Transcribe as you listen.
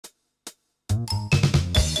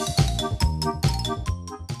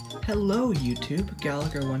Hello YouTube,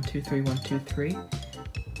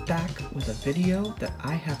 Gallagher123123, back with a video that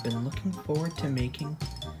I have been looking forward to making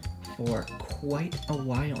for quite a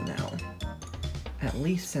while now. At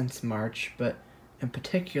least since March, but in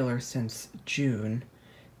particular since June,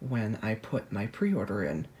 when I put my pre-order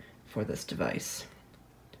in for this device.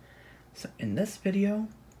 So in this video,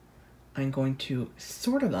 I'm going to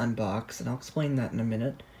sort of unbox, and I'll explain that in a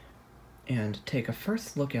minute, and take a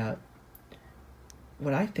first look at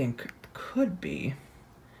what I think could be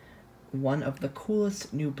one of the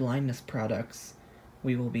coolest new blindness products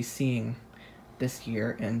we will be seeing this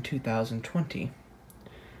year in 2020.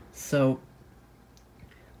 So,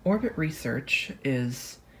 Orbit Research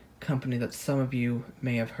is a company that some of you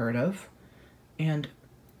may have heard of, and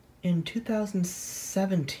in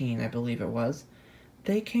 2017, I believe it was,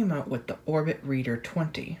 they came out with the Orbit Reader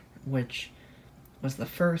 20, which was the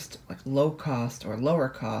first low-cost or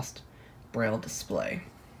lower-cost Braille display.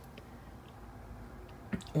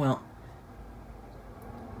 Well,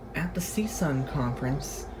 at the CSUN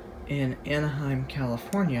conference in Anaheim,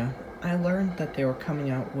 California, I learned that they were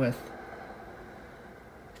coming out with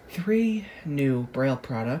 3 new Braille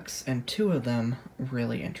products, and 2 of them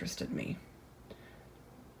really interested me.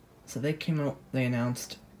 So they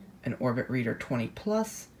announced an Orbit Reader 20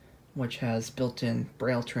 Plus, which has built-in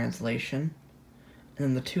Braille translation, and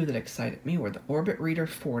then the 2 that excited me were the Orbit Reader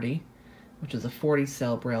 40, which is a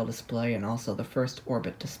 40-cell Braille display and also the first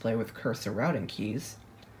Orbit display with cursor routing keys,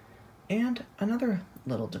 and another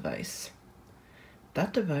little device.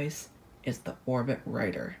 That device is the Orbit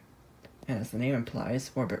Writer, and as the name implies,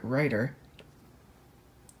 Orbit Writer,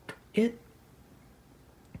 it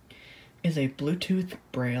is a Bluetooth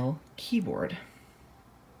Braille keyboard,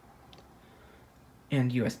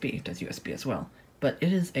 and USB. It does USB as well, but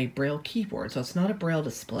it is a Braille keyboard, so it's not a Braille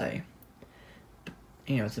display.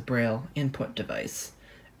 You know, it's a Braille input device.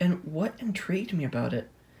 And what intrigued me about it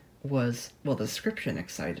was, well, the description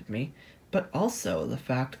excited me, but also the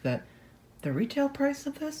fact that the retail price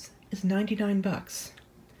of this is $99.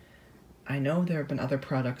 I know there have been other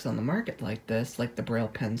products on the market like this, like the Braille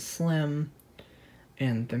Pen Slim,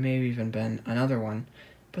 and there may have even been another one,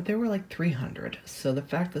 but they were like $300, so the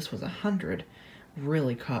fact this was $100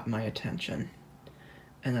 really caught my attention.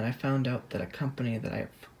 And then I found out that a company that I have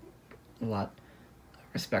a lot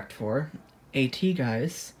respect for,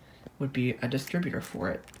 ATGuys, would be a distributor for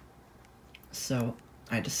it. So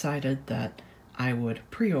I decided that I would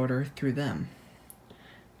pre-order through them.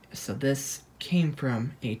 So this came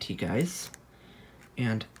from ATGuys,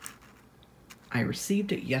 and I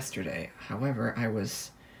received it yesterday. However, I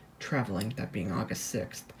was traveling, that being August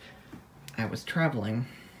 6th. I was traveling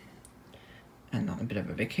and on a bit of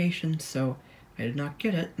a vacation, so I did not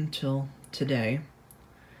get it until today,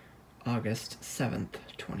 August 7th,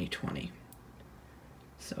 2020.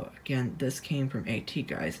 So again, this came from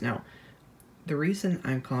ATGuys. Now, the reason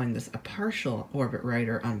I'm calling this a partial Orbit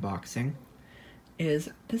Writer unboxing is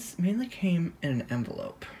this mainly came in an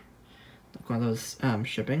envelope. Like one of those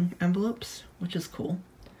shipping envelopes, which is cool.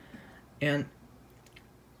 And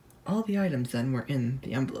all the items then were in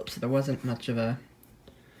the envelope, so there wasn't much of a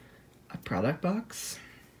product box,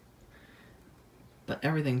 but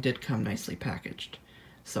everything did come nicely packaged.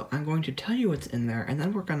 So I'm going to tell you what's in there, and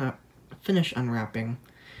then we're gonna finish unwrapping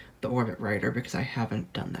the Orbit Writer because I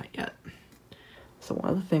haven't done that yet. So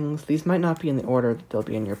one of the things, these might not be in the order that they'll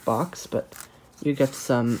be in your box, but you get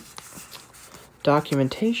some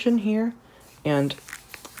documentation here, and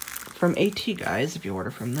from ATGuys, if you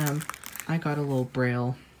order from them, I got a little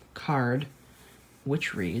Braille card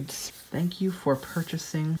which reads, "Thank you for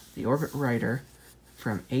purchasing the Orbit Writer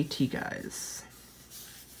from ATGuys.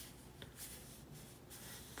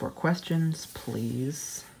 For questions,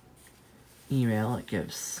 please email." It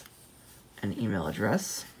gives an email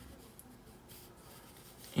address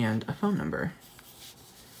and a phone number.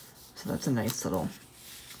 So that's a nice little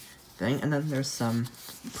thing. And then there's some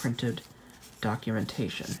printed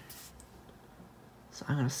documentation. So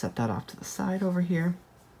I'm going to set that off to the side over here.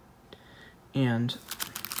 And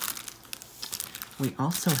we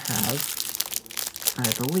also have,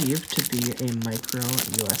 I believe, to be a micro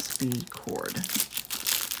USB cord.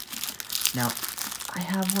 Now, I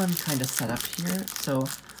have one kind of set up here, so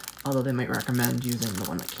although they might recommend using the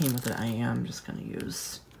one that came with it, I am just going to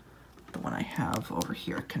use the one I have over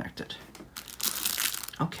here connected.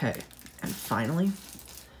 Okay, and finally,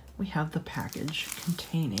 we have the package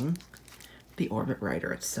containing the Orbit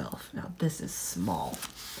Writer itself. Now, this is small.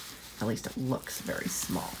 At least it looks very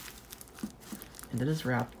small. And it is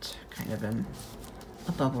wrapped kind of in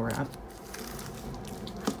a bubble wrap.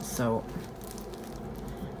 So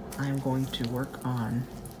I'm going to work on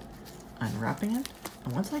unwrapping it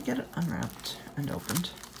And once I get it unwrapped and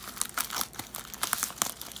opened,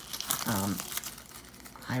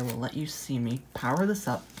 I will let you see me power this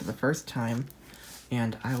up for the first time,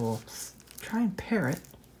 and I will try and pair it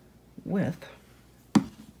with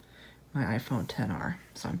my iPhone XR.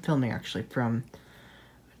 So I'm filming actually from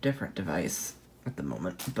a different device at the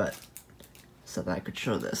moment, but so that I could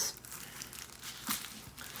show this.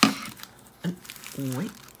 And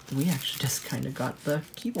wait, we actually just kind of got the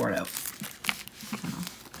keyboard out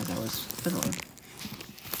as I was fiddling.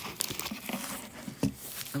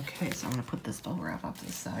 Okay, so I'm going to put this bubble wrap off to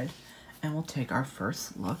the side, and we'll take our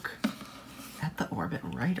first look at the Orbit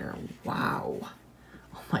Writer. Wow.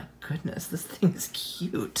 Oh my goodness, this thing is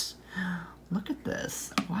cute. Look at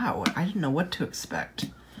this. Wow, I didn't know what to expect.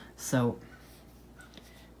 So,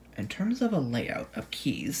 in terms of a layout of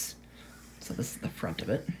keys, so this is the front of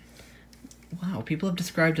it. Wow, people have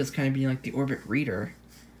described it as kind of being like the Orbit Reader,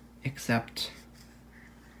 except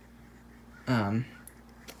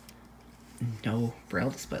no Braille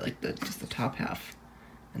display, like just the top half.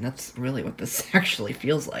 And that's really what this actually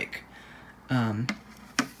feels like.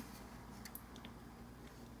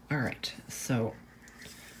 Alright, so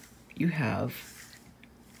you have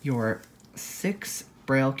your 6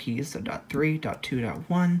 Braille keys, so .3, .2,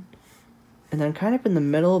 .1, and then kind of in the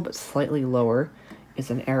middle, but slightly lower, is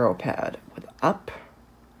an arrow pad with up,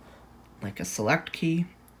 like a select key,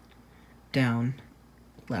 down,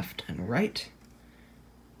 left, and right,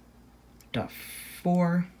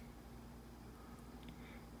 .4,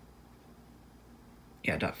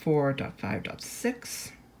 yeah, .4, .5,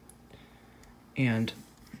 .6, and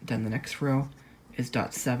then the next row is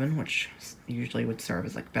 .7, which usually would serve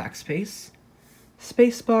as like backspace,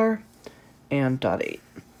 spacebar, and .8,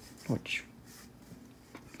 which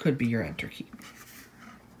could be your enter key.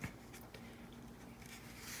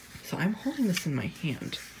 So I'm holding this in my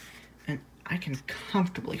hand, and I can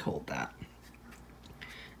comfortably hold that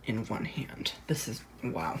in one hand. This is,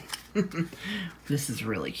 wow. This is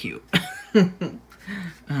really cute.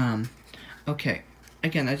 Okay,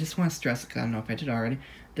 again, I just want to stress, because I don't know if I did already,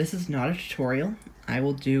 this is not a tutorial. I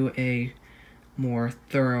will do a more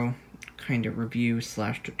thorough kind of review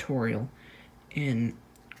 / tutorial in,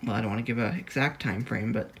 well, I don't want to give an exact time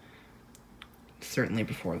frame, but certainly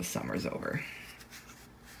before the summer's over.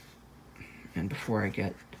 And before I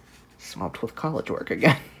get swamped with college work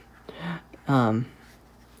again. And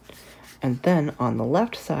then on the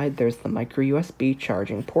left side, there's the micro USB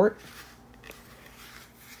charging port.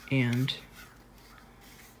 And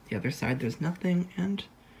the other side, there's nothing, and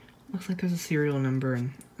looks like there's a serial number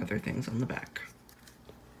and other things on the back.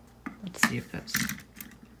 Let's see if that's,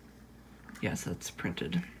 yes, that's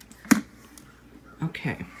printed.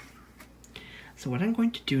 Okay, so what I'm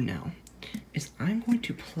going to do now is I'm going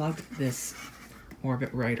to plug this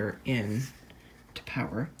Orbit Writer in to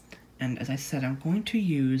power, and as I said, I'm going to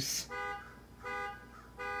use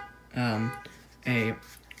a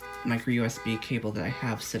micro USB cable that I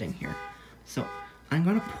have sitting here. So I'm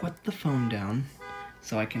going to put the phone down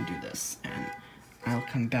so I can do this, and I'll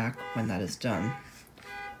come back when that is done.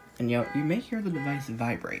 And you may hear the device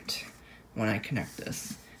vibrate when I connect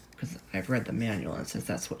this, because I've read the manual and it says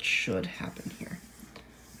that's what should happen here.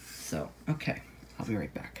 So, okay, I'll be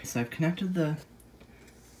right back. So I've connected the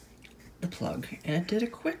plug, and it did a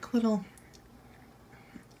quick little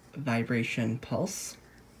vibration pulse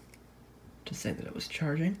to say that it was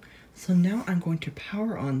charging. So now I'm going to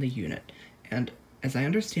power on the unit, and as I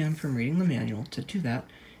understand from reading the manual, to do that,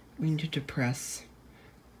 we need to press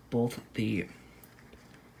both the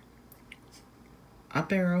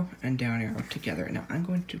up arrow and down arrow together. Now I'm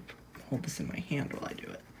going to hold this in my hand while I do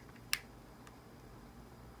it.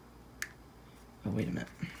 Oh, wait a minute.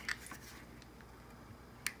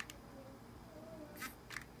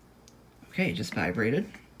 Okay, it just vibrated,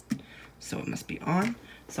 so it must be on.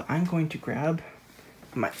 So I'm going to grab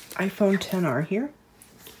my iPhone XR here.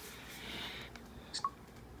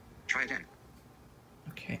 Try again.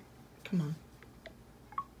 Okay, come on.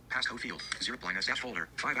 Passcode field, 0 blindness dash folder,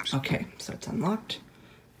 5 apps. Okay, so it's unlocked.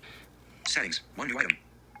 Settings, 1 new item.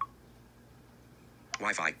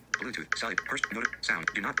 Wi-Fi, Bluetooth, cellular, first, note, sound,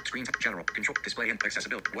 do not, screen, general, control, display, and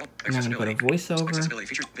accessibility. Well, And I'm going to go to voiceover. Accessibility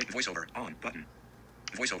features, voiceover, on, button.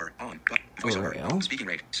 Voiceover, on, button. Voiceover, Braille. Speaking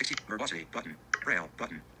rate, 60, verbosity, button. Braille,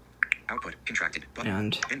 button. Output, contracted, button.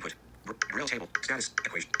 And input, Braille table, status,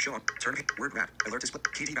 equation, show up, turn, word wrap, alert display,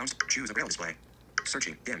 key bounce, choose a Braille display.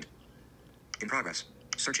 Searching, dimmed. In progress,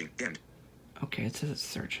 searching, dimmed. okay, it says it's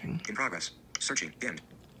searching. In progress, searching, dimmed.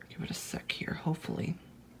 Give it a sec here, hopefully.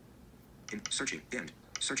 In searching, dimmed.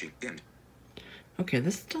 Searching, dimmed. Okay,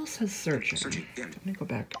 this still says searching. Searching, dimmed. I'm gonna go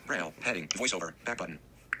back. Braille, heading, voiceover, back button.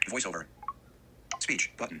 Voiceover.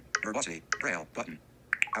 speech button, verbosity, braille button,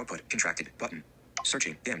 output contracted button,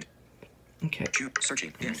 searching dimmed. Okay.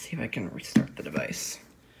 Searching dimmed. Let's see if I can restart the device.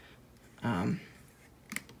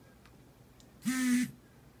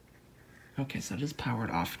 Okay, so it is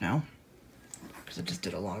powered off now because it just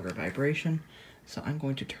did a longer vibration. So I'm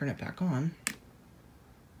going to turn it back on.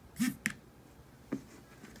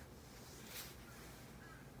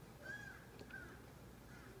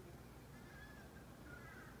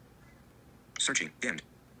 Searching dimmed.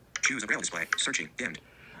 Choose a braille display. Searching dimmed.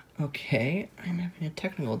 Okay, I'm having a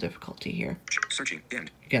technical difficulty here. Searching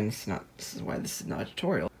dimmed. Again, this is why this is not a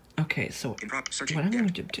tutorial. Okay, so Searching what I'm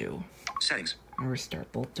dimmed. going to do, Settings. I'll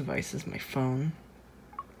restart both devices, my phone.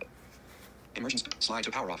 Emergency. Slide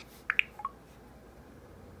to power off.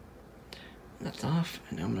 That's off,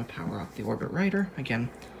 and now I'm going to power up the Orbit Writer,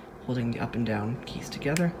 again, holding the up and down keys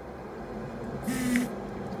together.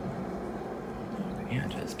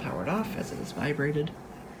 And it is powered off as it is vibrated.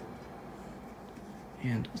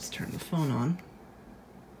 And let's turn the phone on.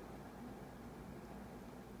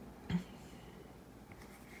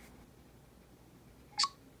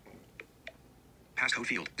 Passcode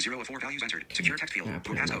field. 0 of 4 values entered. Okay. Secure text field. Now Your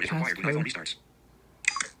put in my passcode is required when my phone passcode.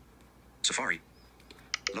 restarts. Safari.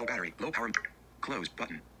 Low battery. Low power. Close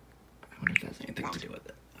button. I wonder if that has anything to do with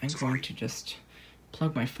it. I'm Safari. going to just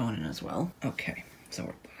plug my phone in as well. Okay,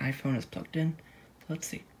 so the iPhone is plugged in. Let's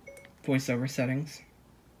see. Voiceover settings.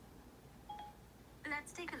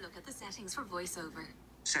 Let's take a look at the settings for VoiceOver.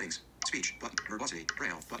 Settings. Speech button. Verbosity.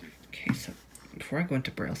 Braille button. Okay, so before I go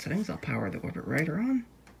into Braille settings, I'll power the Orbit Writer on.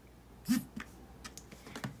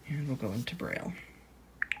 And we'll go into Braille.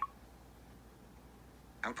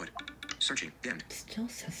 Output. Searching dimmed. It still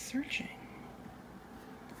says searching.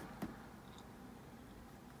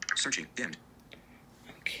 Searching dimmed.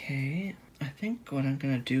 Okay, I think what I'm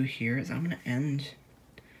gonna do here is I'm gonna end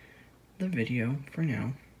the video for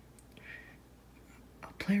now.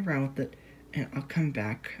 I'll play around with it and I'll come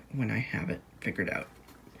back when I have it figured out.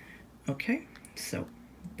 Okay, so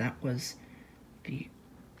that was the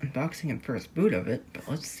unboxing and first boot of it, but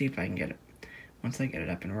let's see if I can get it. Once I get it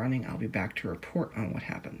up and running, I'll be back to report on what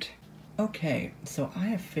happened. Okay, so I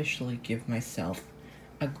officially give myself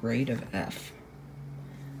a grade of F,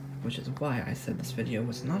 which is why I said this video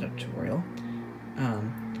was not a tutorial.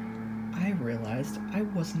 I realized I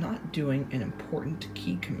was not doing an important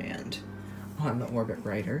key command on the Orbit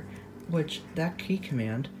Writer, which that key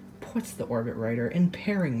command puts the Orbit Writer in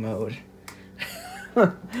pairing mode.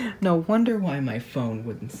 No wonder why my phone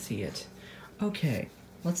wouldn't see it. Okay,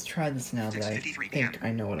 let's try this now that I 6:53 think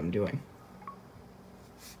I know what I'm doing.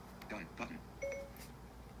 Done button.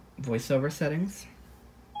 Voiceover settings.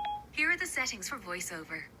 Here are the settings for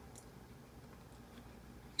VoiceOver.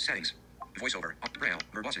 Settings. Voiceover. Braille.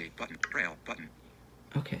 Verbosity button. Braille button.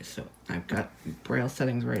 Okay, so I've got Braille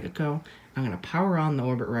settings ready to go. I'm going to power on the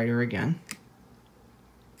Orbit Writer again.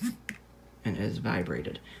 And it is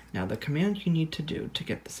vibrated. Now the command you need to do to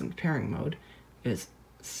get this in pairing mode is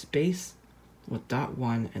space with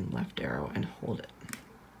 .1 and left arrow and hold it.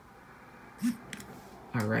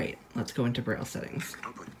 Alright, let's go into Braille settings.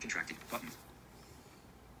 Output contracted button.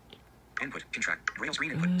 Input contract. Braille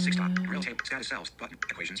screen input. 6 dot. Braille table. Status cells button.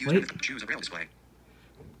 Equations used. Wait. Choose a Braille display.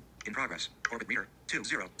 In progress. Orbit reader.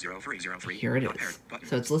 200303. Here it Not paired is. button.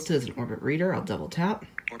 So it's listed as an Orbit Reader. I'll double tap.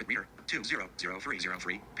 Orbit reader.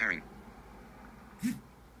 200303. Pairing.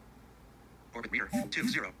 Orbit reader.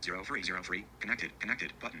 200303. Connected.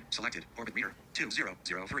 Connected button. Selected. Orbit reader.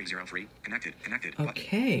 200303. Connected. Button.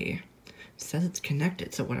 Okay. It says it's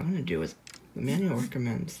connected. So what I'm going to do is the manual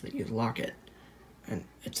recommends that you lock it. And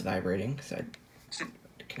it's vibrating because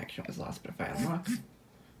the connection was lost, but if I unlock.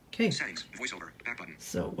 Okay. Settings. Voiceover. Back button.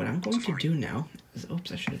 So what I'm going to do now is,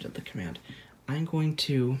 oops, I should have done the command. I'm going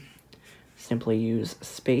to simply use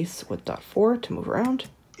space with .4 to move around.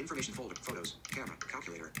 Information folder. Photos. Camera.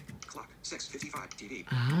 Calculator. Clock. 6:55. TV.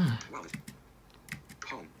 Ah. Wallet.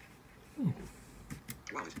 Home. Ooh.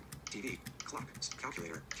 Wallet. TV. Clock.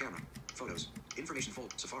 Calculator. Camera. Photos. Information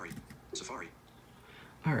folder. Safari.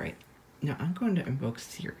 All right. Now I'm going to invoke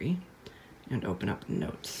Siri and open up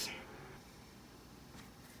Notes.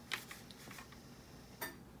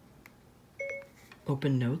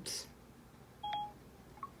 Open Notes.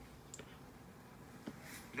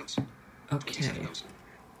 Notes. Okay. 27 notes.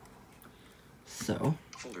 So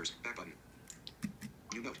Folders. Back button.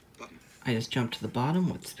 New note. Button. I just jumped to the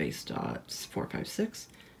bottom with space dots 456,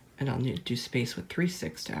 and I'll need to do space with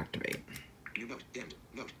 36 to activate. New note. Dimmed.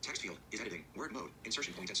 Note. Text field is editing. Word mode.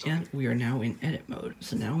 Insertion point at start. And we are now in edit mode.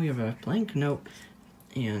 So now we have a blank note,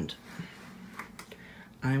 and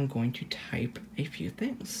I'm going to type a few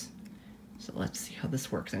things. So let's see how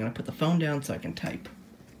this works. I'm going to put the phone down so I can type.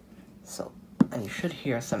 So, and you should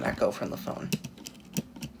hear some echo from the phone.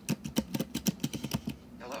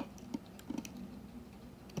 Hello.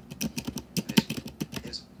 This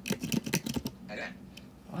is again.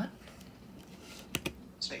 What?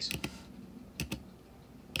 Space.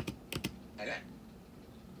 Again.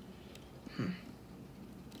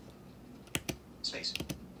 Space.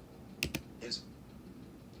 Is.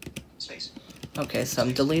 Space. Okay, so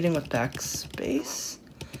I'm deleting with backspace.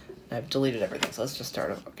 I've deleted everything, so let's just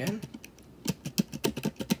start over again.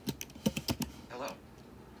 Hello.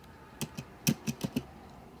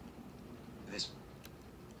 This.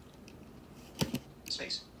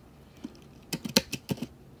 Space.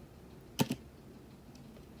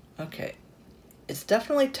 Okay, it's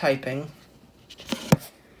definitely typing,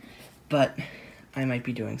 but I might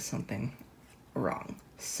be doing something wrong.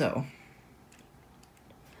 So,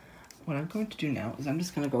 what I'm going to do now is I'm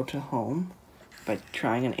just going to go to home by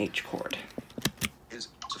trying an H chord. Is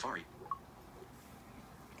Safari.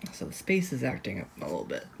 So the space is acting up a little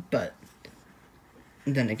bit, but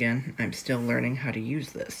then again, I'm still learning how to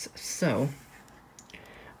use this. So,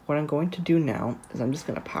 what I'm going to do now is I'm just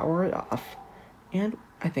going to power it off, and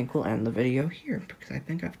I think we'll end the video here, because I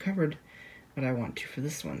think I've covered what I want to for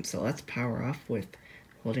this one. So let's power off with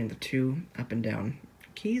holding the 2 up and down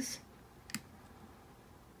keys.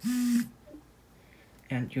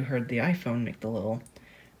 And you heard the iPhone make the little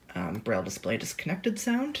Braille display disconnected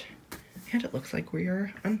sound, and it looks like we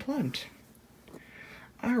are unplugged.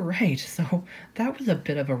 Alright, so that was a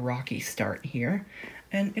bit of a rocky start here,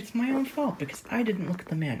 and it's my own fault because I didn't look at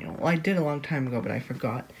the manual. Well, I did a long time ago, but I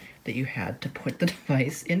forgot that you had to put the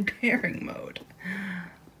device in pairing mode.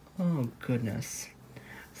 Oh, goodness.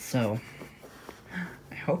 So,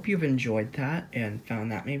 I hope you've enjoyed that and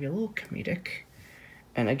found that maybe a little comedic.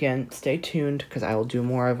 And again, stay tuned because I will do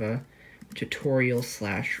more of a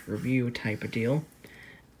tutorial/review type of deal,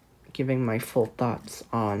 giving my full thoughts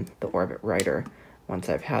on the Orbit Writer once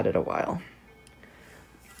I've had it a while.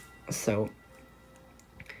 So,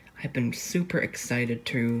 I've been super excited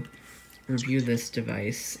to review this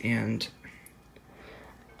device, and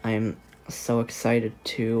I'm so excited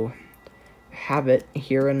to have it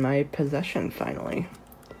here in my possession finally.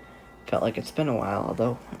 Felt like it's been a while,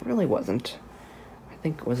 although it really wasn't. I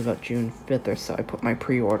think it was about June 5th or so I put my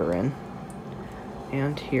pre-order in.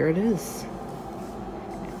 And here it is.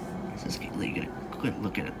 Let's just get a good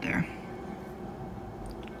look at it there.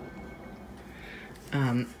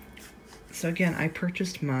 So again, I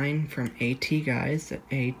purchased mine from ATGuys at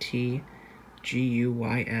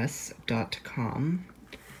ATGUYS.com.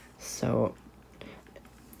 So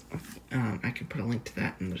I can put a link to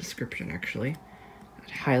that in the description, actually. I'd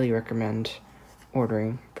highly recommend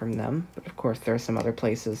ordering from them, but of course there are some other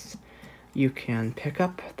places you can pick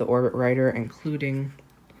up the Orbit Writer, including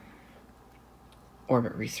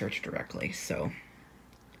Orbit Research directly. So,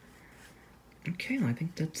 okay, well, I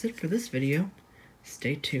think that's it for this video.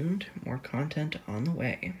 Stay tuned, more content on the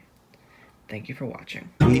way. Thank you for watching.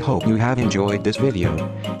 We hope you have enjoyed this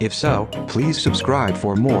video. If so, please subscribe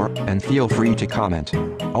for more, and feel free to comment.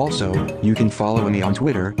 Also, you can follow me on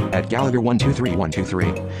Twitter,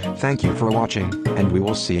 @Gallagher123123. Thank you for watching, and we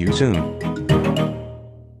will see you soon.